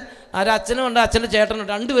 ഒരച്ഛനുണ്ട്, അച്ഛൻ്റെ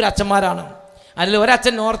ചേട്ടനുണ്ട്, 2 പേര് അച്ഛന്മാരാണ്. അതിൽ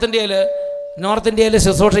ഒരച്ഛൻ നോർത്ത് ഇന്ത്യയിൽ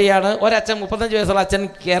ശുശ്രൂഷ ചെയ്യാണ്. ഒരച്ഛൻ 35 വയസ്സുള്ള അച്ഛൻ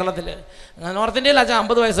കേരളത്തിൽ. നോർത്ത് ഇന്ത്യയിൽ അച്ഛൻ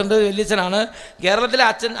 50 വയസ്സുണ്ട്, വലിയച്ഛനാണ്. കേരളത്തിലെ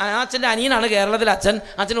അച്ഛൻ്റെ അനിയനാണ് കേരളത്തിലെ അച്ഛന്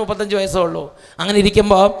 35 വയസ്സേ ഉള്ളൂ. അങ്ങനെ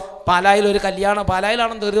ഇരിക്കുമ്പോൾ പാലായിൽ ഒരു കല്യാണം,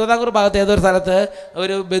 പാലായിലാണ് തിരുവിതാംകൂർ ഭാഗത്ത് ഏതൊരു സ്ഥലത്ത്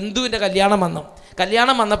ഒരു ബന്ധുവിൻ്റെ കല്യാണം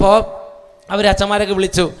വന്നപ്പോൾ അവർ അച്ഛന്മാരൊക്കെ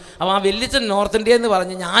വിളിച്ചു. അപ്പോൾ ആ വലിയച്ഛൻ നോർത്ത് ഇന്ത്യ എന്ന്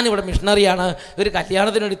പറഞ്ഞ്, ഞാനിവിടെ മിഷണറിയാണ്, ഒരു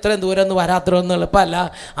കല്യാണത്തിനോട് ഇത്രയും ദൂരം ഒന്നും വരാത്തതൊന്നും എളുപ്പമല്ല,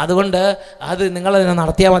 അതുകൊണ്ട് അത് നിങ്ങളതിനെ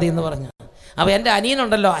നടത്തിയാൽ മതി എന്ന് പറഞ്ഞു. അപ്പോൾ എൻ്റെ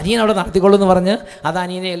അനിയനുണ്ടല്ലോ, അനിയൻ അവിടെ നടത്തിക്കൊള്ളൂ എന്ന് പറഞ്ഞ് അത്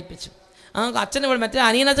അനിയനെ ഏൽപ്പിച്ചു. അച്ഛൻ ഇവിടെ, മറ്റേ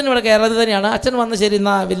അനിയനച്ഛൻ ഇവിടെ കേരളത്തിൽ തന്നെയാണ്. അച്ഛൻ വന്ന് ശരി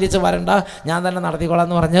എന്നാൽ വലിയച്ഛൻ വരണ്ട, ഞാൻ തന്നെ നടത്തിക്കൊള്ളാം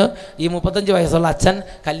എന്ന് പറഞ്ഞ് ഈ 35 വയസ്സുള്ള അച്ഛൻ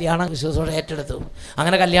കല്യാണം ശുശ്രൂഷ ഏറ്റെടുത്തു.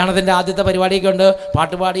 അങ്ങനെ കല്യാണത്തിൻ്റെ ആദ്യത്തെ പരിപാടിയൊക്കെ ഉണ്ട്,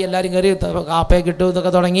 പാട്ടുപാടി എല്ലാവരും കയറി കാപ്പയൊക്കെ ഇട്ടു,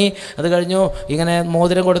 ഇതൊക്കെ തുടങ്ങി. അത് കഴിഞ്ഞു ഇങ്ങനെ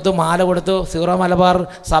മോതിരം കൊടുത്തു, മാല കൊടുത്തു. സീറോ മലബാർ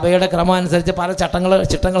സഭയുടെ ക്രമം അനുസരിച്ച് പല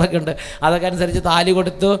ചിട്ടങ്ങളൊക്കെ ഉണ്ട്, അതൊക്കെ അനുസരിച്ച് താലി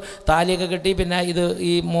കൊടുത്തു, താലിയൊക്കെ കെട്ടി. പിന്നെ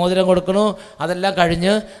ഈ മോതിരം കൊടുക്കണു. അതെല്ലാം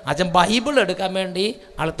കഴിഞ്ഞ് അച്ഛൻ ബൈബിൾ എടുക്കാൻ വേണ്ടി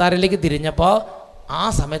ആൾത്താരിലേക്ക് തിരിഞ്ഞപ്പോൾ ആ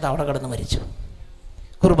സമയത്ത് അവിടെ കിടന്ന് മരിച്ചു.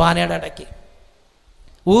 കുർബാനയുടെ ഇടയ്ക്ക്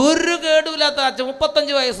ഒരു കേടുമില്ലാത്ത അച്ഛൻ,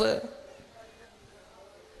 35 വയസ്സ്.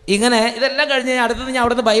 ഇങ്ങനെ ഇതെല്ലാം കഴിഞ്ഞ് അടുത്തത് ഞാൻ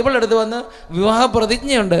അവിടുന്ന് ബൈബിൾ എടുത്ത് വന്ന് വിവാഹ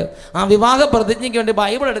പ്രതിജ്ഞയുണ്ട്. ആ വിവാഹ പ്രതിജ്ഞയ്ക്ക് വേണ്ടി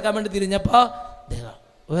ബൈബിൾ എടുക്കാൻ വേണ്ടി തിരിഞ്ഞപ്പോൾ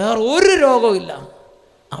വേറെ ഒരു രോഗവും ഇല്ല,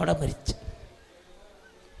 അവിടെ മരിച്ചു.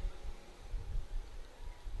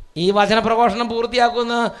 ഈ വചനപ്രഘോഷണം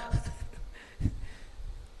പൂർത്തിയാക്കുന്ന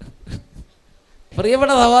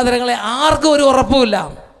പ്രിയപ്പെട്ട സഹോദരങ്ങളെ, ആർക്കും ഒരു ഉറപ്പുമില്ല.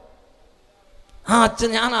 ആ അച്ഛൻ,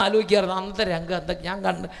 ഞാൻ ആലോചിക്കാറുണ്ട് അന്നത്തെ രംഗം എന്തൊക്കെ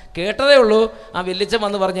ഞാൻ കേട്ടതേ ഉള്ളൂ. ആ വലിയച്ഛൻ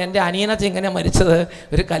വന്ന് പറഞ്ഞു, എൻ്റെ അനിയനച്ഛൻ ഇങ്ങനെയാണ് മരിച്ചത്,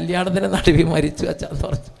 ഒരു കല്യാണത്തിന് നടുവിൽ മരിച്ചു അച്ഛന്ന്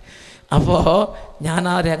പറഞ്ഞു. അപ്പോൾ ഞാൻ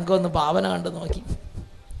ആ രംഗം ഒന്ന് ഭാവന കണ്ട് നോക്കി.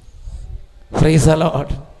 Price the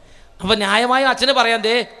Lord. അപ്പോൾ ന്യായമായും അച്ഛന് പറയാൻ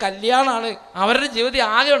ദേ കല്യാണമാണ് അവരുടെ ജീവിതത്തിൽ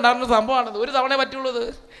ആകെ ഉണ്ടാകുന്ന സംഭവമാണത്, ഒരു തവണ പറ്റുള്ളത്.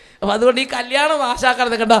 അപ്പോൾ അതുകൊണ്ട് ഈ കല്യാണം നാശാക്കാൻ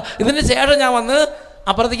നിൽക്കണ്ട. ഇതിന് ശേഷം ഞാൻ വന്ന്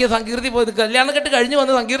അപ്പുറത്തേക്ക് സങ്കീർത്തി പോയി കല്യാണം കെട്ട് കഴിഞ്ഞ്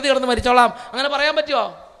വന്ന് സങ്കീർത്തി കിടന്ന് മരിച്ചോളാം, അങ്ങനെ പറയാൻ പറ്റുമോ?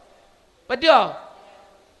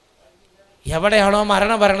 എവിടെയാണോ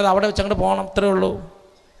മരണം വരേണ്ടത് അവിടെ വെച്ചങ്ങോട്ട് പോകണം, അത്രേ ഉള്ളൂ.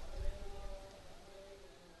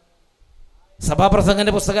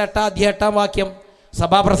 സഭാപ്രസംഗൻ്റെ പുസ്തകം 8-ാം അധ്യായം 8-ാം വാക്യം,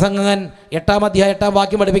 സഭാപ്രസംഗൻ 8-ാം അധ്യായം 8-ാം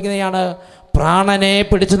വാക്യം പഠിപ്പിക്കുന്നതാണ്, പ്രാണനെ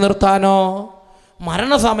പിടിച്ചു നിർത്താനോ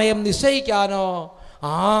മരണസമയം നിശ്ചയിക്കാനോ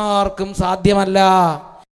ആർക്കും സാധ്യമല്ല.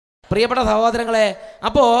 പ്രിയപ്പെട്ട സഹോദരങ്ങളെ,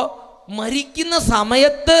 അപ്പോൾ മരിക്കുന്ന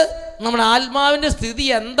സമയത്ത് നമ്മുടെ ആത്മാവിൻ്റെ സ്ഥിതി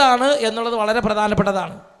എന്താണ് എന്നുള്ളത് വളരെ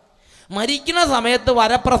പ്രധാനപ്പെട്ടതാണ്. മരിക്കുന്ന സമയത്ത്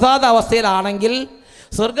വരപ്രസാദ അവസ്ഥയിലാണെങ്കിൽ,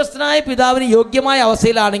 സ്വർഗസ്ഥനായ പിതാവിന് യോഗ്യമായ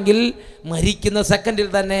അവസ്ഥയിലാണെങ്കിൽ മരിക്കുന്ന സെക്കൻഡിൽ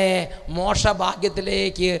തന്നെ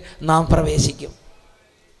മോക്ഷഭാഗ്യത്തിലേക്ക് നാം പ്രവേശിക്കും.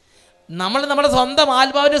 നമ്മൾ നമ്മുടെ സ്വന്തം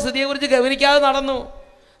ആത്മാവിൻ്റെ സ്ഥിതിയെക്കുറിച്ച് ഗവനിക്കാതെ നടന്നു,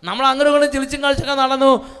 നമ്മൾ അങ്ങനെ ചിളിച്ചും കളിച്ചൊക്കെ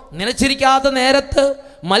നടന്നു. നിലച്ചിരിക്കാത്ത നേരത്ത്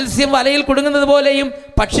മത്സ്യം വലയിൽ കുടുങ്ങുന്നത് പോലെയും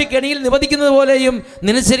പക്ഷി കെണിയിൽ നിവദിക്കുന്നത് പോലെയും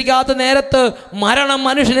നിലച്ചിരിക്കാത്ത നേരത്ത് മരണം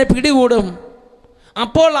മനുഷ്യനെ പിടികൂടും.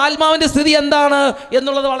 അപ്പോൾ ആത്മാവിൻ്റെ സ്ഥിതി എന്താണ്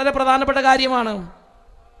എന്നുള്ളത് വളരെ പ്രധാനപ്പെട്ട കാര്യമാണ്.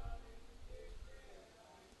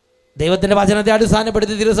 ദൈവത്തിൻ്റെ വചനത്തെ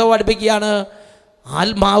അടിസ്ഥാനപ്പെടുത്തി തിരുസഭ പഠിപ്പിക്കുകയാണ്,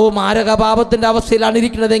 ആത്മാവ് മാരകപാപത്തിൻ്റെ അവസ്ഥയിലാണ്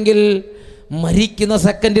ഇരിക്കുന്നതെങ്കിൽ മരിക്കുന്ന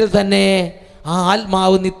സെക്കൻഡിൽ തന്നെ ആ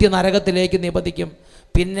ആത്മാവ് നിത്യനരകത്തിലേക്ക് നിബന്ധിക്കും.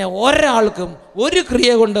 പിന്നെ ഒരാൾക്കും ഒരു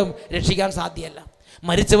ക്രിയ കൊണ്ടും രക്ഷിക്കാൻ സാധ്യമല്ല.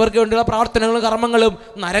 മരിച്ചവർക്ക് വേണ്ടിയുള്ള പ്രാർത്ഥനകളും കർമ്മങ്ങളും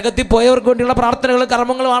നരകത്തിൽ പോയവർക്ക് വേണ്ടിയുള്ള പ്രാർത്ഥനകളും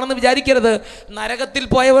കർമ്മങ്ങളും ആണെന്ന് വിചാരിക്കരുത്. നരകത്തിൽ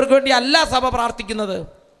പോയവർക്ക് വേണ്ടി അല്ല സഭ പ്രാർത്ഥിക്കുന്നത്.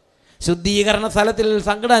 ശുദ്ധീകരണ സ്ഥലത്തിൽ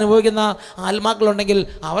സങ്കടം അനുഭവിക്കുന്ന ആത്മാക്കളുണ്ടെങ്കിൽ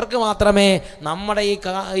അവർക്ക് മാത്രമേ നമ്മുടെ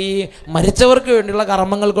ഈ മരിച്ചവർക്ക് വേണ്ടിയുള്ള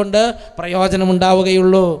കർമ്മങ്ങൾ കൊണ്ട്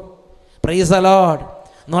പ്രയോജനമുണ്ടാവുകയുള്ളൂ. Price the lord.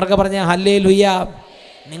 എന്നൊക്കെ പറഞ്ഞ ഹല്ലേലൂയ.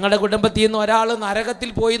 നിങ്ങളുടെ കുടുംബത്തിൽ നിന്ന് ഒരാൾ നരകത്തിൽ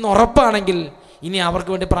പോയി എന്ന് ഉറപ്പാണെങ്കിൽ ഇനി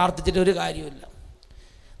അവർക്ക് വേണ്ടി പ്രാർത്ഥിച്ചിട്ട് ഒരു കാര്യമില്ല.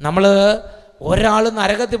 നമ്മൾ ഒരാൾ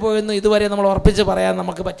നരകത്തിൽ പോയെന്ന് ഇതുവരെ നമ്മൾ ഉറപ്പിച്ച് പറയാൻ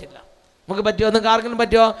നമുക്ക് പറ്റില്ല. നമുക്ക് പറ്റുമോ? നിങ്ങൾക്ക് ആർക്കെങ്കിലും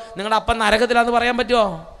പറ്റുമോ? നിങ്ങളുടെ അപ്പൻ നരകത്തിലാണെന്ന് പറയാൻ പറ്റുമോ?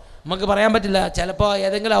 നമുക്ക് പറയാൻ പറ്റില്ല. ചിലപ്പോൾ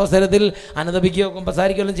ഏതെങ്കിലും അവസരത്തിൽ അനുദപിക്കുകയോ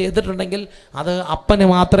കുമ്പസാരിക്കുകയോ ചെയ്തിട്ടുണ്ടെങ്കിൽ അത് അപ്പന്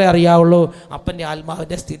മാത്രമേ അറിയാവുള്ളൂ അപ്പൻ്റെ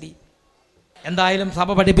ആത്മാവിൻ്റെ സ്ഥിതി. എന്തായാലും സഭ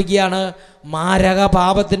പഠിപ്പിക്കുകയാണ്, മാരക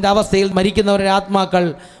പാപത്തിൻ്റെ അവസ്ഥയിൽ മരിക്കുന്നവരുടെ ആത്മാക്കൾ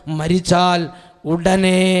മരിച്ചാൽ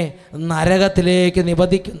ഉടനെ നരകത്തിലേക്ക്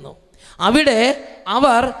നിബന്ധിക്കുന്നു. അവിടെ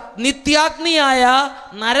അവർ നിത്യാഗ്നിയായ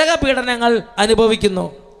നരകപീഡനങ്ങൾ അനുഭവിക്കുന്നു.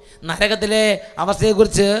 നരകത്തിലെ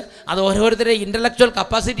അവസ്ഥയെക്കുറിച്ച് അത് ഓരോരുത്തരുടെ ഇൻ്റലക്ച്വൽ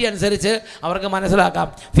കപ്പാസിറ്റി അനുസരിച്ച് അവർക്ക് മനസ്സിലാക്കാം.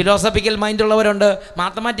 ഫിലോസഫിക്കൽ മൈൻഡുള്ളവരുണ്ട്,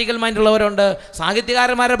 മാത്തമാറ്റിക്കൽ മൈൻഡുള്ളവരുണ്ട്,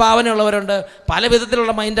 സാഹിത്യകാരന്മാരുടെ ഭാവനയുള്ളവരുണ്ട്, പല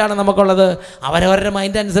വിധത്തിലുള്ള മൈൻഡാണ് നമുക്കുള്ളത്. അവരവരുടെ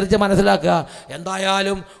മൈൻഡ് അനുസരിച്ച് മനസ്സിലാക്കുക.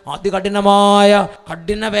 എന്തായാലും അതികഠിനമായ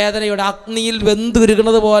കഠിന വേദനയുടെ അഗ്നിയിൽ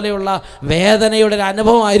വെന്തുരുക്കുന്നത് പോലെയുള്ള വേദനയുടെ ഒരു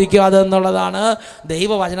അനുഭവമായിരിക്കും അത് എന്നുള്ളതാണ്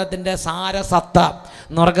ദൈവവചനത്തിൻ്റെ സാരസത്ത.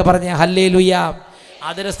 എന്നുറക്കെ പറഞ്ഞ ഹല്ലേലൂയ.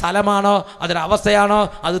 അതൊരു സ്ഥലമാണോ, അതൊരവസ്ഥയാണോ,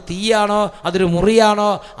 അത് തീയാണോ, അതൊരു മുറിയാണോ,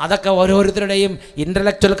 അതൊക്കെ ഓരോരുത്തരുടെയും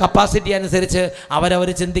ഇൻ്റലക്ച്വൽ കപ്പാസിറ്റി അനുസരിച്ച് അവരവർ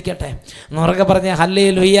ചിന്തിക്കട്ടെ. എന്നുറക്കെ പറഞ്ഞ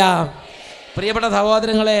ഹല്ലേലൂയ. പ്രിയപ്പെട്ട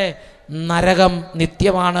സഹോദരങ്ങളെ, നരകം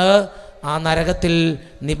നിത്യമാണ്. ആ നരകത്തിൽ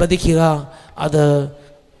നിബന്ധിക്കുക അത്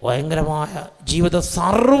ഭയങ്കരമായ ജീവിത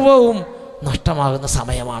സർവവും നഷ്ടമാകുന്ന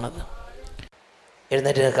സമയമാണത്.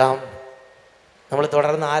 എഴുന്നേറ്റ് നിൽക്കാം. നമ്മൾ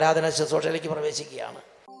തുടർന്ന് ആരാധന ശുശ്രൂഷയിലേക്ക് പ്രവേശിക്കുകയാണ്.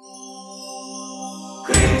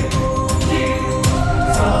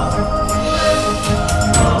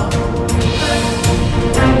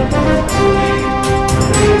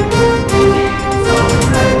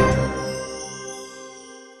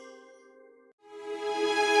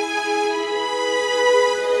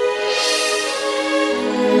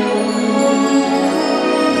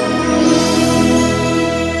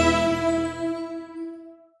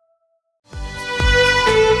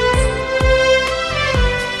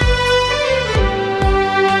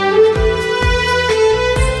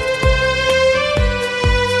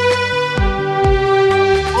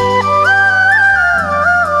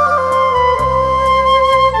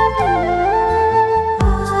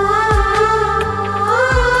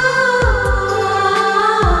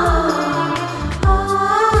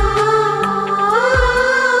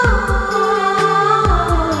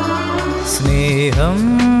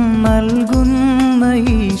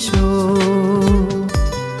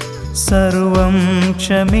 സർവം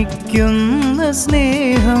ക്ഷമിക്കുന്ന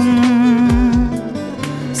സ്നേഹം,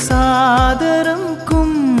 സാദരം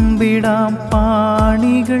കുമ്പിടാം,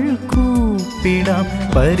 പാണികൾ കൂപ്പിടാം,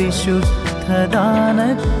 പരിശുദ്ധദാനത്തെ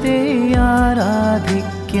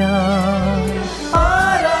ആരാധിക്കാം.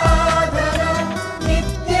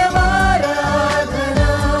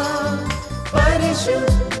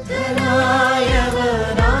 പരിശുദ്ധനായവൻ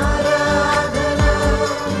ആരാധന.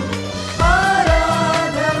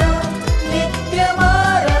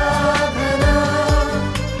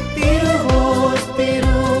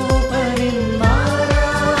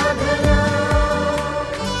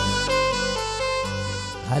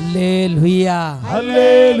 Hallelujah,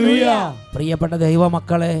 hallelujah. പ്രിയപ്പെട്ട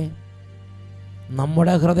ദൈവമക്കളെ,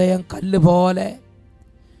 നമ്മുടെ ഹൃദയം കല്ല് പോലെ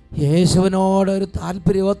യേശുവിനോട് ഒരു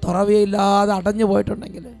താല്പര്യമോ തുറവയോ ഇല്ലാതെ അടഞ്ഞു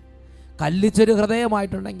പോയിട്ടുണ്ടെങ്കിൽ, കല്ലിച്ചൊരു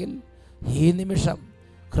ഹൃദയമായിട്ടുണ്ടെങ്കിൽ, ഈ നിമിഷം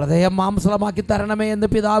ഹൃദയം മാംസളമാക്കി തരണമേ എന്ന്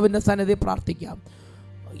പിതാവിൻ്റെ സന്നിധി പ്രാർത്ഥിക്കാം.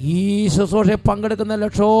 ഈ ശുശ്രൂഷയിൽ പങ്കെടുക്കുന്ന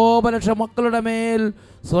ലക്ഷോപലക്ഷം മക്കളുടെ മേൽ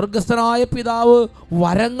സ്വർഗസ്ഥനായ പിതാവ്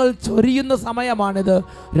വരങ്ങൾ ചൊരിയുന്ന സമയമാണിത്.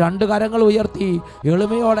 രണ്ട് കരങ്ങൾ ഉയർത്തി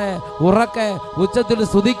എളിമയോടെ ഉറക്കെ ഉച്ചത്തിൽ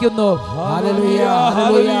സ്തുതിക്കുന്നു. ഹല്ലേലൂയ,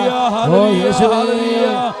 ഹല്ലേലൂയ. ഓ യേശുവേ,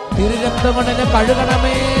 തിരുരക്തം കൊണ്ട് എന്നെ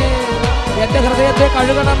കഴുകണമേ, എൻ്റെ ഹൃദയത്തെ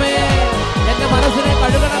കഴുകണമേ, എൻ്റെ മനസ്സിനെ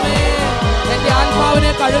കഴുകണമേ, എൻ്റെ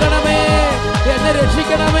ആത്മാവിനെ കഴുകണമേ, എന്നെ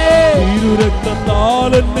രക്ഷിക്കണമേ.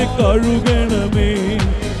 തിരുരക്തത്താൽ എന്നെ കഴുകണമേ,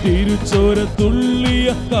 തിരുച്ചോര തുള്ളിയ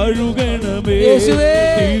കഴുകണമേ.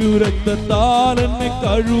 തിരുരക്തത്താൽ എന്നെ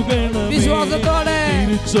കഴുകണമേ, വിശ്വാസത്തോടെ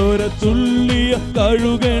തിരുച്ചോര തുള്ളിയ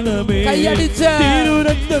കഴുകണമേ.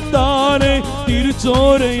 തിരുരക്തത്താലെ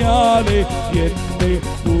തിരുച്ചോരയാലെ എന്നെ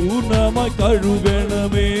പൂർണ്ണമായി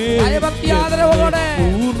കഴുകണമേ,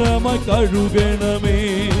 പൂർണ്ണമായി കഴുകണമേ.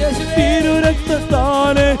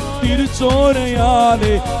 തിരുരക്തത്താലെ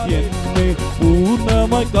തിരുച്ചോരയാലെ എന്നെ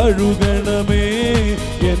പൂർണ്ണമായി കഴുകണമേ,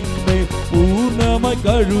 എന്നെ പൂർണ്ണമായി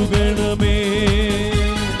കഴുകണമേ.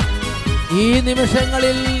 ഈ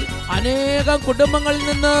നിമിഷങ്ങളിൽ അനേകം കുടുംബങ്ങളിൽ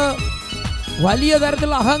നിന്ന് വലിയ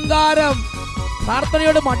തരത്തിലുള്ള അഹങ്കാരം,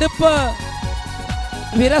 പ്രാർത്ഥനയുടെ മടുപ്പ്,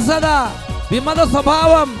 വിരസത, വിമത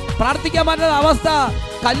സ്വഭാവം, പ്രാർത്ഥിക്കാൻ പറ്റുന്ന അവസ്ഥ,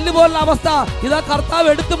 കല്ല് പോലുള്ള അവസ്ഥ, ഇതാ കർത്താവ്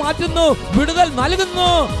എടുത്തു മാറ്റുന്നു, വിടുതൽ നൽകുന്നു.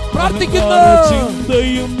 പ്രാർത്ഥിക്കുന്നു.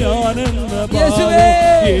 ചിന്തയും ഞാനെന്ന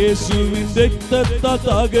യേശുവിന്റെ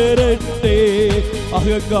തകരട്ടെ,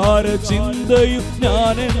 അഹങ്കാര ചിന്തയും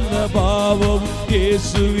ഞാനെന്ന ഭാവം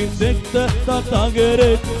യേശുവിന്റെ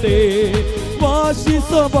തകരട്ടെ. വാശി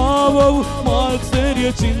സ്വഭാവവും മാത്സര്യ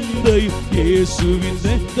ചിന്തയും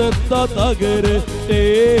യേശുവിന്റെ തകരട്ടെ,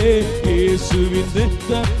 യേശുവിന്റെ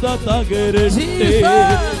തകരട്ടെ.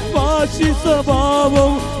 വാശി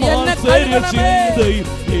സ്വഭാവവും മാത്സര്യ ചിന്തയും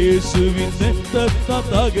യേശുവിന്റെ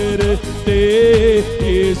തകരട്ടെ,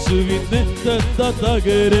 യേശുവിന്റെ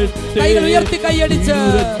തകരട്ടെ.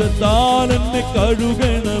 രക്തത്താലെന്നെ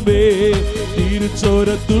കഴുകണമേ, തിരുച്ചോര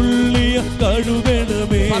തുള്ളിയ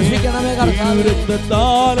കഴുകണമേ.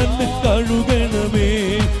 രക്തത്താലെന്നെ കഴുകണമേ,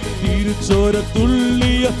 തിരുച്ചോര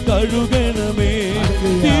തുള്ളിയ കഴുകണമേ.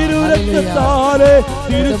 തിരുരക്തത്താലെ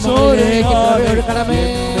തിരുച്ചോരയാലെ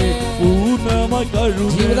പൂർണ്ണമായി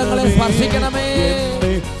ജീവിതങ്ങളെ സ്പർശിക്കണമേ.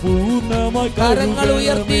 കരങ്ങൾ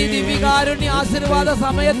ഉയർത്തി ദിവികാരുണ്യ ആശീർവാദ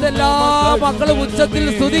സമയത്തെല്ലാ മക്കളും ഉച്ചത്തിൽ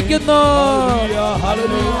സ്തുതിക്കുന്നു.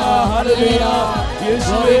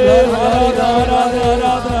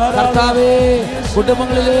 കർത്താവേ,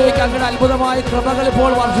 കുടുംബങ്ങളിലേക്ക് അങ്ങയുടെ അത്ഭുതമായ കൃപകൾ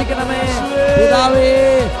ഇപ്പോൾ വർഷിക്കണമേ. പിതാവേ,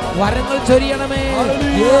 വരങ്ങൾ ചൊരിയണമേ.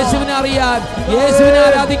 യേശുവിനെ അറിയാൻ, യേശുവിനെ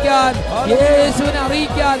ആരാധിക്കാൻ, യേശുവിനെ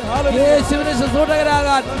അറിയിക്കാൻ, യേശുവിന്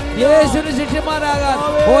ശുശ്രൂഷകരാകാൻ, യേശുവിന് ശിഷ്യന്മാരാകാൻ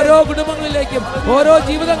ഓരോ കുടുംബങ്ങളിലേക്കും ഓരോ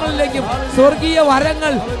ജീവിതങ്ങളിലേക്കും സ്വർഗീയ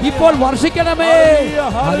വരങ്ങൾ ഇപ്പോൾ വർഷിക്കണമേ.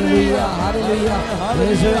 Hallelujah, hallelujah.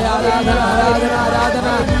 യേശുവേ, ആരാധന, ആരാധന, ആരാധന.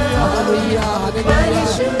 Hallelujah,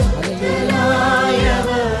 hallelujah.